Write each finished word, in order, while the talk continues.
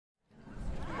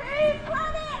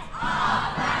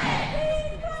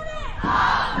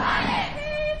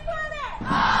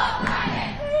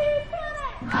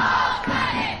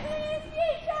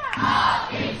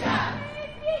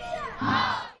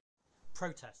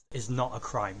Protest is not a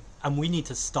crime, and we need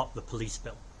to stop the police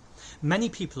bill. Many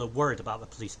people are worried about the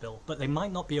police bill, but they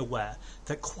might not be aware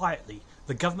that quietly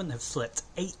the government have slipped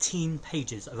 18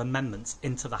 pages of amendments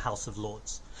into the House of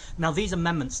Lords. Now these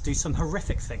amendments do some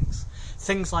horrific things.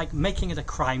 Things like making it a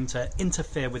crime to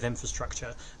interfere with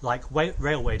infrastructure like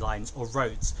railway lines or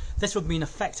roads. This would mean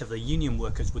effectively union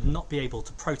workers would not be able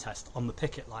to protest on the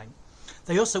picket line.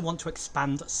 They also want to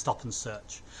expand stop and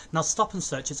search. Now stop and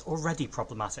search is already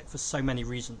problematic for so many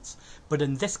reasons, but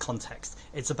in this context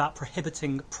it's about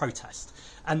prohibiting protest.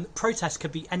 And protest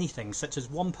could be anything, such as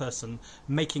one person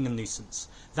making a nuisance.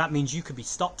 That means you could be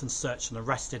stopped and searched and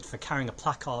arrested for carrying a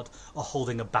placard or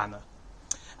holding a banner.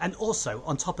 And also,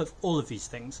 on top of all of these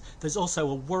things, there's also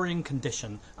a worrying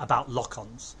condition about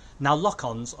lock-ons. Now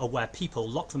lock-ons are where people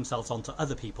lock themselves onto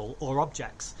other people or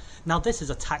objects. Now this is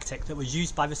a tactic that was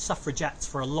used by the suffragettes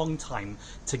for a long time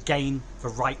to gain the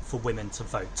right for women to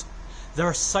vote. There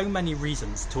are so many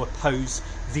reasons to oppose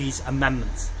these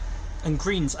amendments, and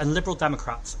Greens and Liberal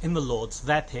Democrats in the Lords,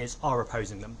 their peers, are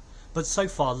opposing them. But so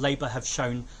far Labour have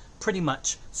shown pretty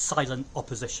much silent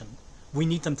opposition. We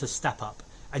need them to step up.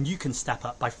 And you can step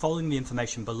up by following the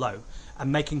information below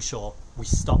and making sure we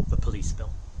stop the police bill.